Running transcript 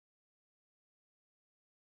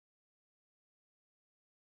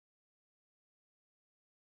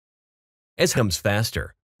As it becomes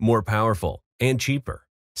faster, more powerful, and cheaper,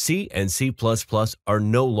 C and C++ are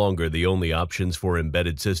no longer the only options for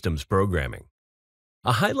embedded systems programming.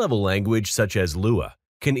 A high-level language such as Lua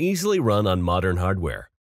can easily run on modern hardware,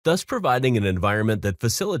 thus providing an environment that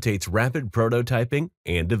facilitates rapid prototyping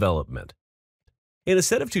and development. In a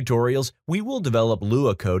set of tutorials, we will develop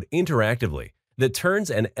Lua code interactively that turns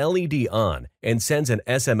an LED on and sends an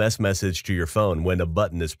SMS message to your phone when a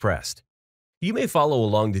button is pressed. You may follow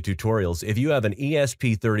along the tutorials if you have an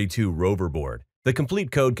ESP32 Rover board. The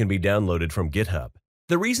complete code can be downloaded from GitHub.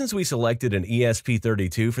 The reasons we selected an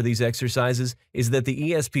ESP32 for these exercises is that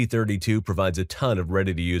the ESP32 provides a ton of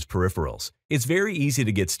ready-to-use peripherals. It's very easy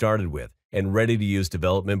to get started with, and ready-to-use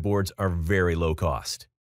development boards are very low cost.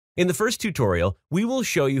 In the first tutorial, we will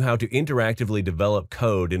show you how to interactively develop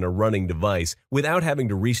code in a running device without having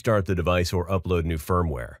to restart the device or upload new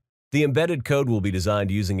firmware. The embedded code will be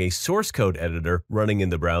designed using a source code editor running in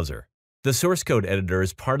the browser. The source code editor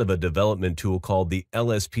is part of a development tool called the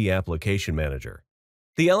LSP Application Manager.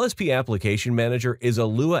 The LSP Application Manager is a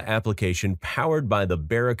Lua application powered by the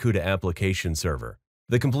Barracuda Application Server.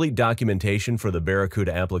 The complete documentation for the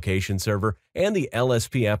Barracuda Application Server and the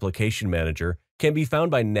LSP Application Manager can be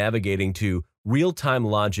found by navigating to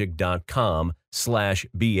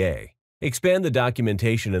realtimelogic.com/BA. Expand the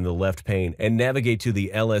documentation in the left pane and navigate to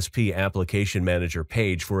the LSP Application Manager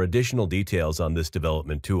page for additional details on this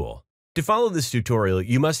development tool. To follow this tutorial,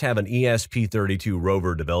 you must have an ESP32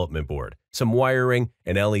 Rover development board, some wiring,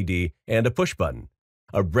 an LED, and a push button.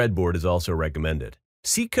 A breadboard is also recommended.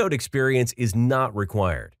 C code experience is not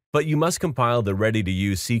required, but you must compile the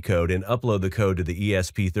ready-to-use C code and upload the code to the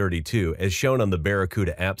ESP32 as shown on the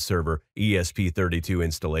Barracuda App Server ESP32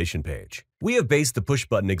 installation page. We have based the push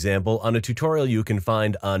button example on a tutorial you can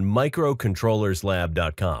find on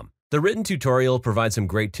microcontrollerslab.com. The written tutorial provides some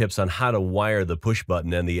great tips on how to wire the push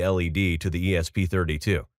button and the LED to the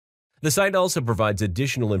ESP32. The site also provides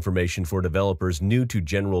additional information for developers new to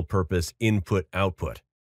general-purpose input-output,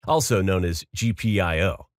 also known as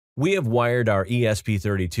GPIO. We have wired our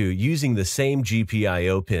ESP32 using the same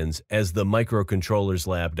GPIO pins as the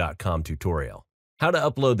microcontrollerslab.com tutorial. How to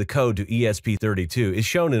upload the code to ESP32 is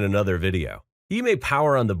shown in another video. You may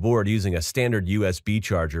power on the board using a standard USB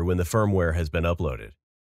charger when the firmware has been uploaded.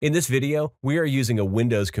 In this video, we are using a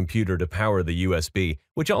Windows computer to power the USB,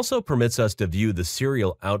 which also permits us to view the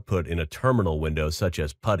serial output in a terminal window such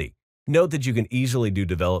as PuTTY. Note that you can easily do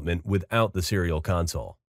development without the serial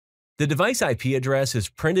console. The device IP address is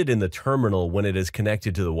printed in the terminal when it is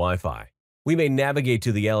connected to the Wi-Fi. We may navigate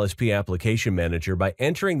to the LSP Application Manager by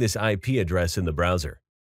entering this IP address in the browser.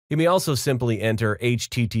 You may also simply enter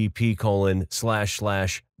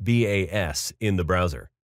http://BAS in the browser.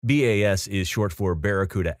 BAS is short for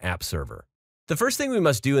Barracuda App Server. The first thing we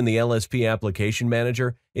must do in the LSP Application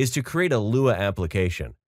Manager is to create a Lua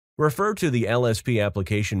application. Refer to the LSP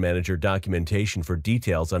Application Manager documentation for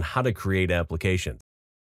details on how to create applications.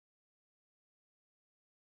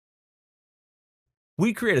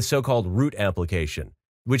 We create a so-called root application,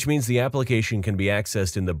 which means the application can be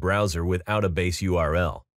accessed in the browser without a base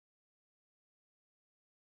URL.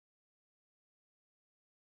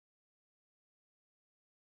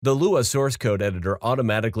 The Lua source code editor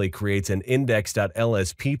automatically creates an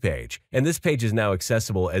index.lsp page, and this page is now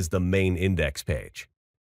accessible as the main index page.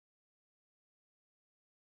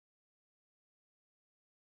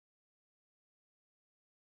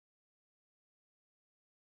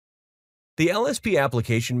 The LSP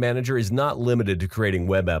Application Manager is not limited to creating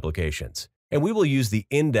web applications, and we will use the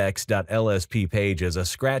index.lsp page as a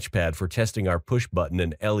scratchpad for testing our push button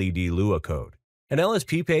and LED Lua code. An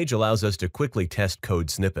LSP page allows us to quickly test code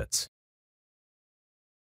snippets.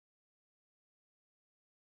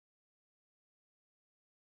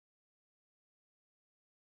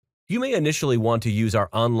 You may initially want to use our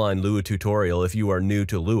online Lua tutorial if you are new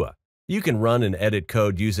to Lua. You can run and edit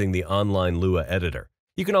code using the online Lua editor.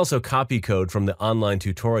 You can also copy code from the online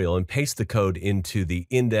tutorial and paste the code into the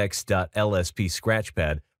index.lsp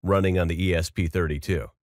scratchpad running on the ESP32.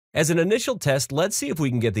 As an initial test, let's see if we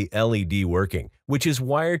can get the LED working, which is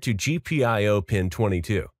wired to GPIO pin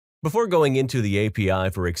 22. Before going into the API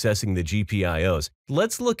for accessing the GPIOs,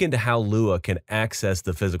 let's look into how Lua can access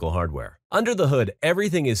the physical hardware. Under the hood,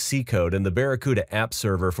 everything is C code, and the Barracuda App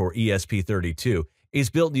Server for ESP32 is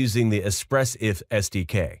built using the ExpressIF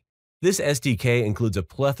SDK. This SDK includes a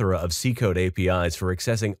plethora of C code APIs for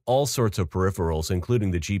accessing all sorts of peripherals, including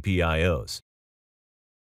the GPIOs.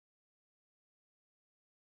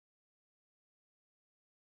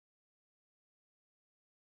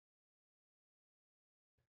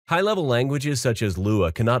 High-level languages such as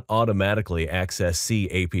Lua cannot automatically access C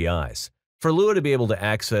APIs. For Lua to be able to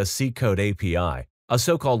access C-Code API, a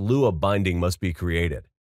so-called Lua binding must be created.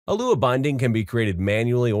 A Lua binding can be created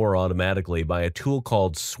manually or automatically by a tool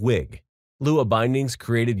called Swig. Lua bindings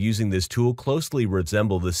created using this tool closely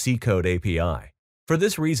resemble the C-Code API. For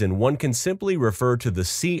this reason, one can simply refer to the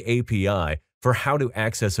C API for how to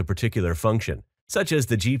access a particular function, such as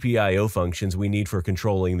the GPIO functions we need for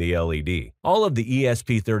controlling the LED. All of the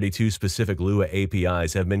ESP32 specific Lua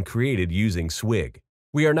APIs have been created using Swig.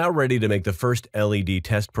 We are now ready to make the first LED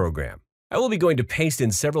test program. I will be going to paste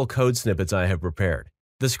in several code snippets I have prepared.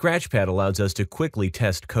 The Scratchpad allows us to quickly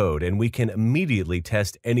test code, and we can immediately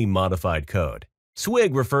test any modified code.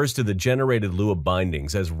 Swig refers to the generated Lua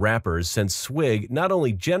bindings as wrappers, since Swig not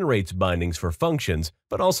only generates bindings for functions,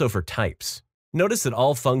 but also for types. Notice that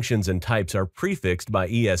all functions and types are prefixed by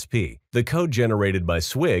ESP. The code generated by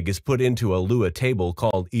Swig is put into a Lua table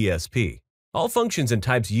called ESP. All functions and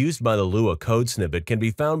types used by the Lua code snippet can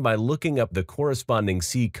be found by looking up the corresponding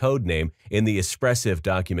C code name in the expressive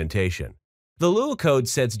documentation. The Lua code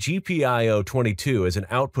sets GPIO22 as an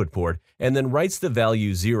output port and then writes the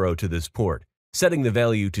value 0 to this port. Setting the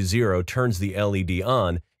value to 0 turns the LED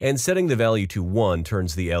on, and setting the value to 1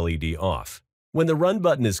 turns the LED off. When the Run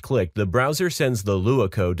button is clicked, the browser sends the Lua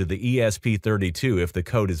code to the ESP32 if the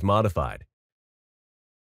code is modified.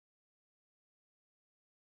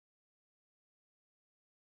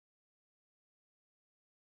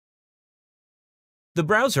 The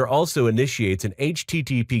browser also initiates an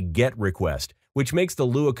HTTP GET request, which makes the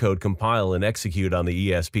Lua code compile and execute on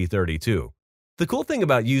the ESP32. The cool thing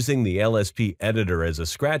about using the LSP editor as a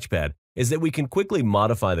scratchpad is that we can quickly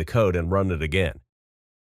modify the code and run it again.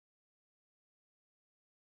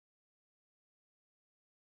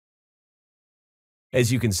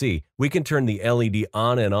 As you can see, we can turn the LED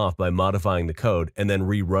on and off by modifying the code and then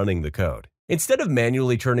rerunning the code. Instead of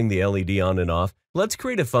manually turning the LED on and off, let's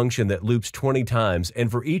create a function that loops 20 times,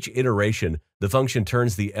 and for each iteration, the function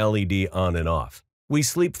turns the LED on and off. We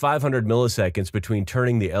sleep 500 milliseconds between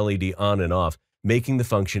turning the LED on and off, making the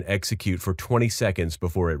function execute for 20 seconds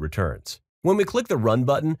before it returns. When we click the Run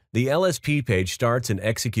button, the LSP page starts and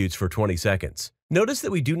executes for 20 seconds. Notice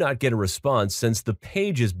that we do not get a response since the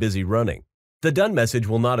page is busy running. The Done message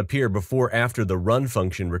will not appear before after the Run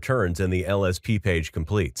function returns and the LSP page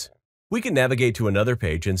completes. We can navigate to another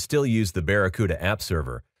page and still use the Barracuda App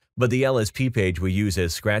Server, but the LSP page we use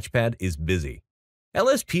as Scratchpad is busy.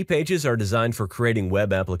 LSP pages are designed for creating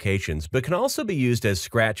web applications, but can also be used as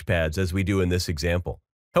scratchpads as we do in this example.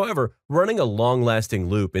 However, running a long-lasting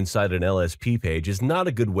loop inside an LSP page is not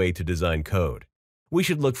a good way to design code. We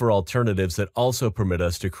should look for alternatives that also permit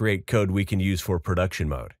us to create code we can use for production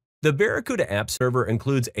mode. The Barracuda App Server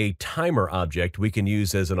includes a timer object we can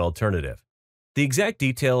use as an alternative. The exact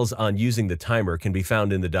details on using the timer can be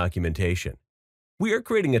found in the documentation. We are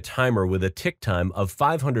creating a timer with a tick time of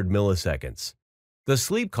 500 milliseconds. The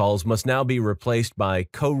sleep calls must now be replaced by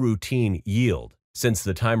coroutine yield, since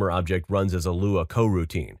the timer object runs as a Lua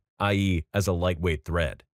coroutine, i.e. as a lightweight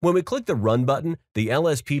thread. When we click the Run button, the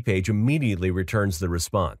LSP page immediately returns the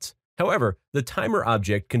response. However, the timer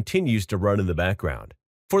object continues to run in the background.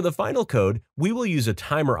 For the final code, we will use a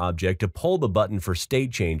timer object to pull the button for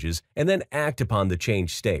state changes and then act upon the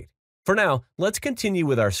changed state. For now, let's continue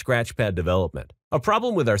with our Scratchpad development. A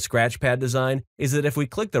problem with our Scratchpad design is that if we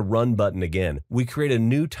click the Run button again, we create a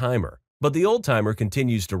new timer, but the old timer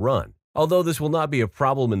continues to run. Although this will not be a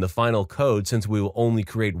problem in the final code since we will only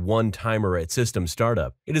create one timer at system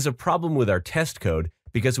startup, it is a problem with our test code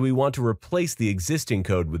because we want to replace the existing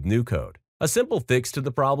code with new code. A simple fix to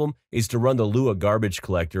the problem is to run the Lua garbage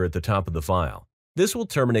collector at the top of the file. This will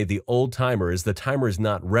terminate the old timer as the timer is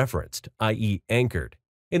not referenced, i.e. anchored.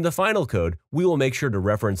 In the final code, we will make sure to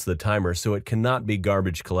reference the timer so it cannot be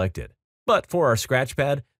garbage collected. But for our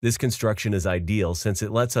Scratchpad, this construction is ideal since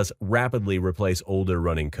it lets us rapidly replace older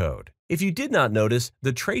running code. If you did not notice,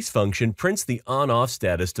 the trace function prints the on-off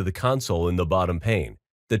status to the console in the bottom pane.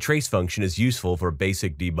 The trace function is useful for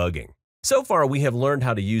basic debugging. So far, we have learned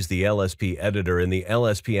how to use the LSP editor in the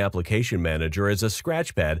LSP Application Manager as a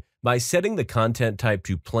scratchpad by setting the content type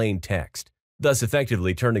to plain text, thus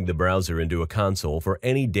effectively turning the browser into a console for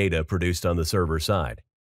any data produced on the server side.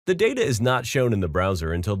 The data is not shown in the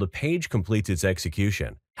browser until the page completes its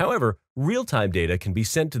execution. However, real-time data can be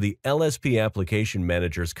sent to the LSP Application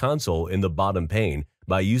Manager's console in the bottom pane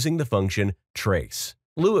by using the function trace.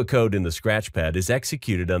 Lua code in the Scratchpad is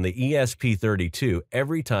executed on the ESP32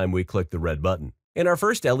 every time we click the red button. In our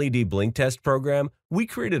first LED blink test program, we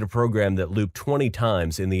created a program that looped 20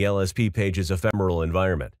 times in the LSP page's ephemeral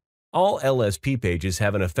environment. All LSP pages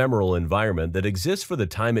have an ephemeral environment that exists for the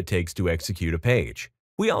time it takes to execute a page.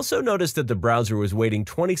 We also noticed that the browser was waiting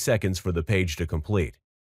 20 seconds for the page to complete.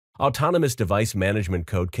 Autonomous device management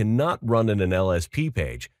code cannot run in an LSP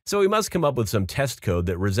page, so we must come up with some test code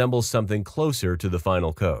that resembles something closer to the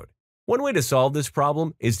final code. One way to solve this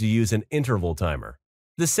problem is to use an interval timer.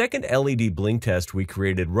 The second LED blink test we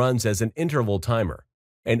created runs as an interval timer.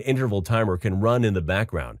 An interval timer can run in the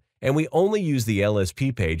background, and we only use the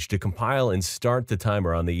LSP page to compile and start the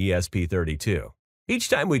timer on the ESP32. Each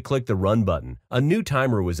time we click the Run button, a new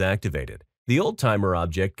timer was activated. The old timer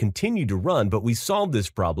object continued to run, but we solved this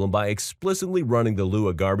problem by explicitly running the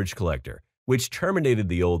Lua garbage collector, which terminated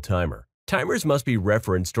the old timer. Timers must be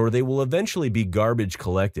referenced or they will eventually be garbage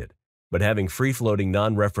collected. But having free-floating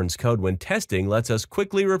non-reference code when testing lets us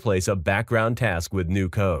quickly replace a background task with new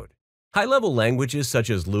code. High-level languages such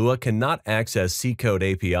as Lua cannot access C code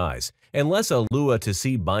APIs unless a Lua to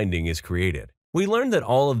C binding is created. We learned that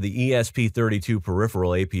all of the ESP32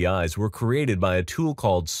 peripheral APIs were created by a tool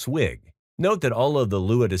called Swig. Note that all of the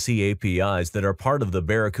Lua to C APIs that are part of the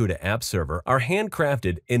Barracuda App Server are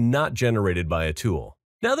handcrafted and not generated by a tool.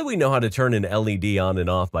 Now that we know how to turn an LED on and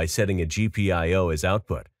off by setting a GPIO as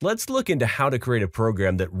output, let's look into how to create a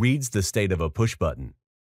program that reads the state of a push button.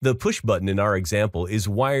 The push button in our example is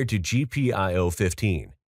wired to GPIO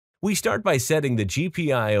 15. We start by setting the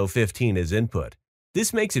GPIO 15 as input.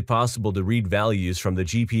 This makes it possible to read values from the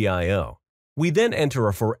GPIO. We then enter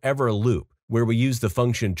a forever loop, where we use the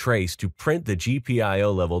function trace to print the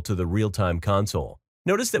GPIO level to the real-time console.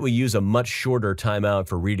 Notice that we use a much shorter timeout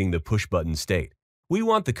for reading the push button state. We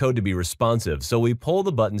want the code to be responsive, so we pull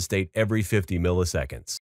the button state every 50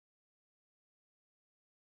 milliseconds.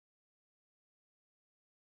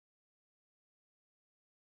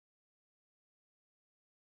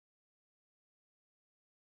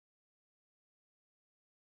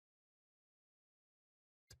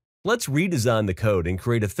 Let's redesign the code and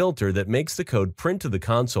create a filter that makes the code print to the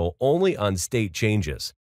console only on state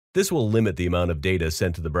changes. This will limit the amount of data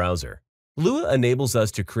sent to the browser. Lua enables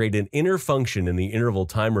us to create an inner function in the interval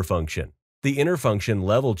timer function. The inner function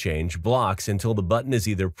level change blocks until the button is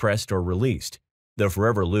either pressed or released. The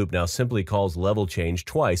forever loop now simply calls level change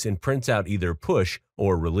twice and prints out either push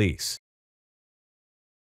or release.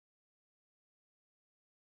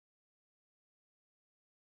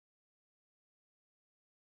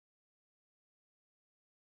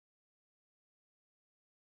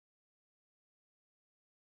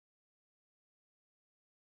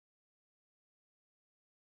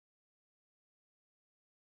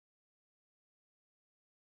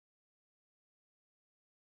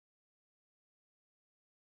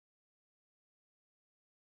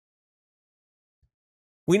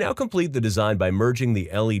 We now complete the design by merging the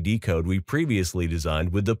LED code we previously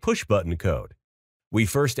designed with the push button code. We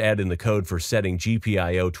first add in the code for setting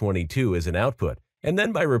GPIO 22 as an output, and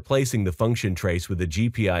then by replacing the function trace with the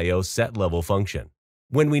GPIO set level function.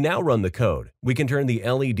 When we now run the code, we can turn the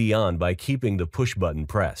LED on by keeping the push button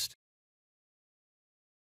pressed.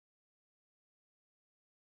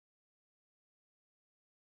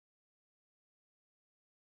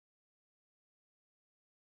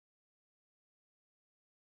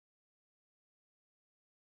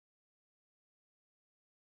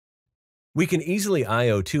 We can easily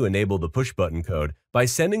IO2 enable the push button code by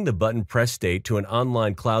sending the button press state to an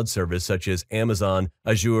online cloud service such as Amazon,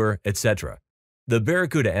 Azure, etc. The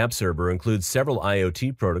Barracuda App Server includes several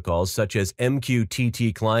IoT protocols such as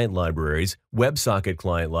MQTT client libraries, WebSocket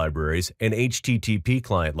client libraries, and HTTP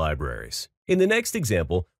client libraries. In the next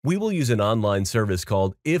example, we will use an online service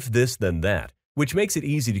called If This Then That, which makes it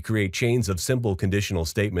easy to create chains of simple conditional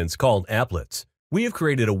statements called applets. We have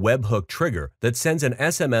created a webhook trigger that sends an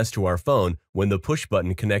SMS to our phone when the push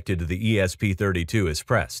button connected to the ESP32 is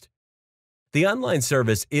pressed. The online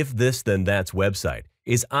service If This Then That's website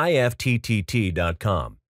is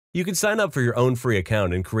ifttt.com. You can sign up for your own free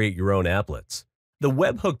account and create your own applets. The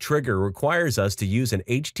webhook trigger requires us to use an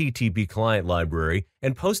HTTP client library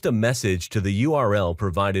and post a message to the URL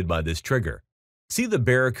provided by this trigger. See the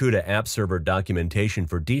Barracuda App Server documentation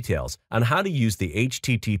for details on how to use the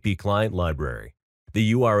HTTP client library.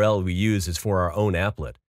 The URL we use is for our own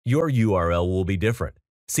applet. Your URL will be different.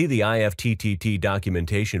 See the IFTTT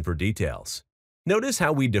documentation for details. Notice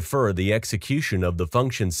how we defer the execution of the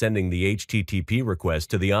function sending the HTTP request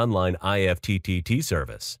to the online IFTTT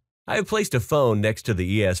service. I have placed a phone next to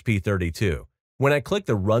the ESP32. When I click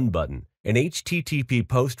the Run button, an HTTP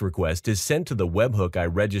post request is sent to the webhook I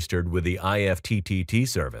registered with the IFTTT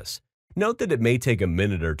service. Note that it may take a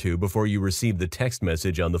minute or two before you receive the text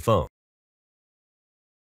message on the phone.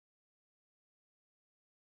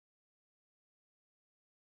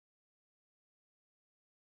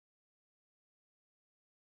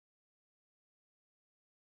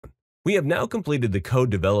 We have now completed the code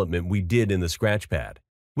development we did in the Scratchpad.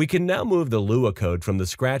 We can now move the Lua code from the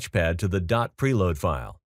Scratchpad to the .preload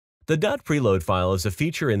file. The .preload file is a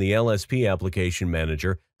feature in the LSP Application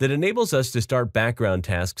Manager that enables us to start background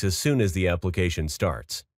tasks as soon as the application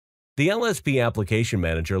starts. The LSP Application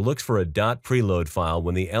Manager looks for a .preload file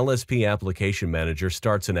when the LSP Application Manager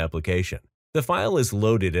starts an application. The file is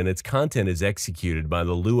loaded and its content is executed by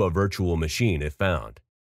the Lua virtual machine if found.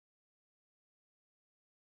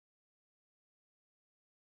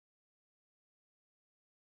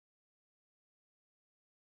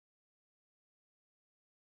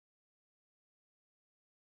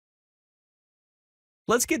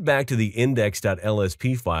 Let's get back to the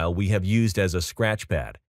index.lsp file we have used as a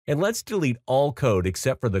Scratchpad, and let's delete all code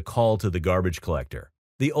except for the call to the garbage collector.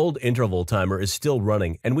 The old interval timer is still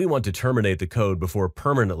running, and we want to terminate the code before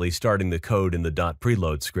permanently starting the code in the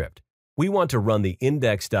 .preload script. We want to run the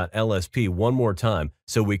index.lsp one more time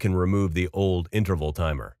so we can remove the old interval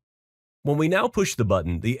timer. When we now push the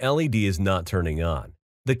button, the LED is not turning on.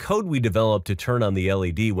 The code we developed to turn on the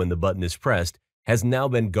LED when the button is pressed has now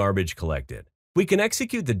been garbage collected. We can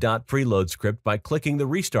execute the .preload script by clicking the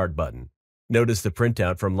restart button. Notice the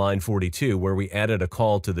printout from line 42 where we added a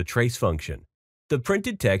call to the trace function. The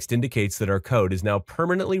printed text indicates that our code is now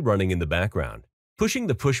permanently running in the background. Pushing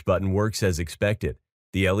the push button works as expected.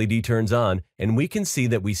 The LED turns on, and we can see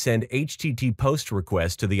that we send HTTP post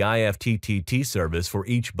requests to the IFTTT service for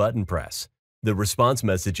each button press. The response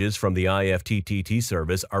messages from the IFTTT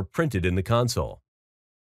service are printed in the console.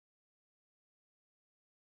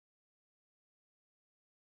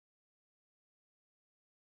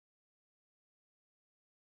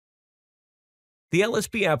 The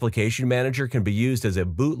LSP Application Manager can be used as a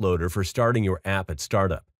bootloader for starting your app at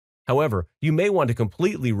startup. However, you may want to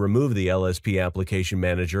completely remove the LSP Application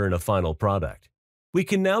Manager in a final product. We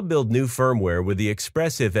can now build new firmware with the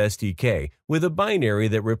Expressive SDK with a binary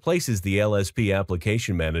that replaces the LSP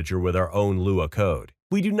Application Manager with our own Lua code.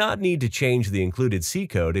 We do not need to change the included C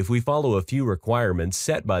code if we follow a few requirements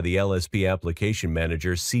set by the LSP Application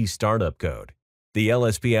Manager's C startup code. The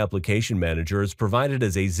LSP Application Manager is provided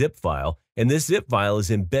as a zip file, and this zip file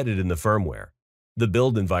is embedded in the firmware. The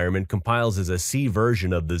build environment compiles as a C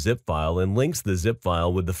version of the zip file and links the zip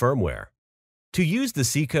file with the firmware. To use the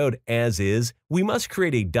C code as is, we must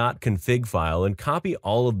create a .config file and copy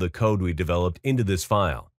all of the code we developed into this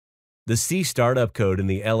file. The C startup code in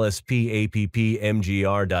the LSP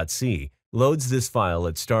Appmgr.c loads this file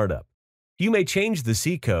at startup. You may change the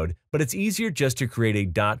C code, but it's easier just to create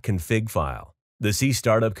a .config file. The C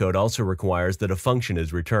startup code also requires that a function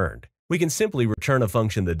is returned. We can simply return a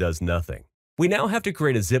function that does nothing. We now have to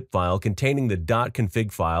create a zip file containing the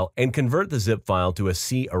 .config file and convert the zip file to a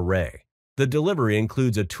C array. The delivery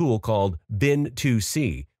includes a tool called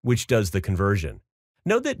bin2c, which does the conversion.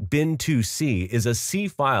 Note that bin2c is a C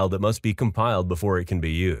file that must be compiled before it can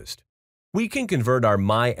be used. We can convert our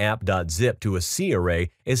myapp.zip to a C array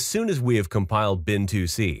as soon as we have compiled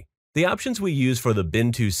bin2c. The options we use for the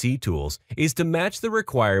bin2c tools is to match the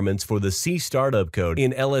requirements for the C startup code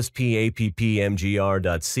in LSP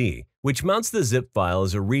Appmgr.c, which mounts the zip file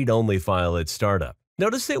as a read-only file at startup.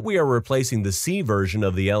 Notice that we are replacing the C version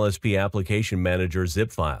of the LSP Application Manager zip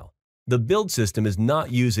file. The build system is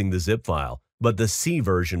not using the zip file, but the C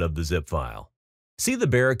version of the zip file. See the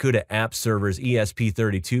Barracuda App Server's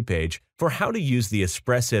ESP32 page for how to use the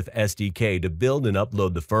Expressive SDK to build and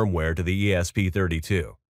upload the firmware to the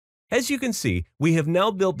ESP32. As you can see, we have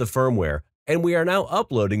now built the firmware, and we are now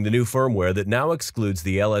uploading the new firmware that now excludes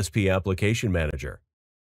the LSP Application Manager.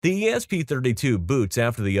 The ESP32 boots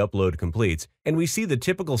after the upload completes, and we see the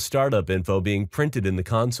typical startup info being printed in the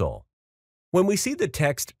console. When we see the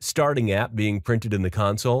text "Starting App" being printed in the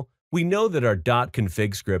console, we know that our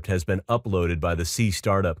 .config script has been uploaded by the C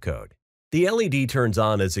startup code. The LED turns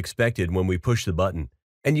on as expected when we push the button,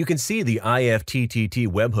 and you can see the IFTTT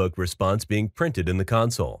webhook response being printed in the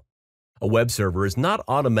console. A web server is not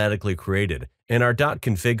automatically created, and our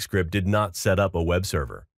 .config script did not set up a web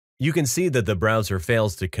server. You can see that the browser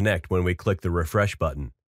fails to connect when we click the refresh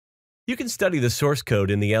button. You can study the source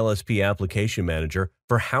code in the LSP Application Manager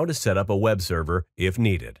for how to set up a web server if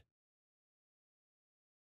needed.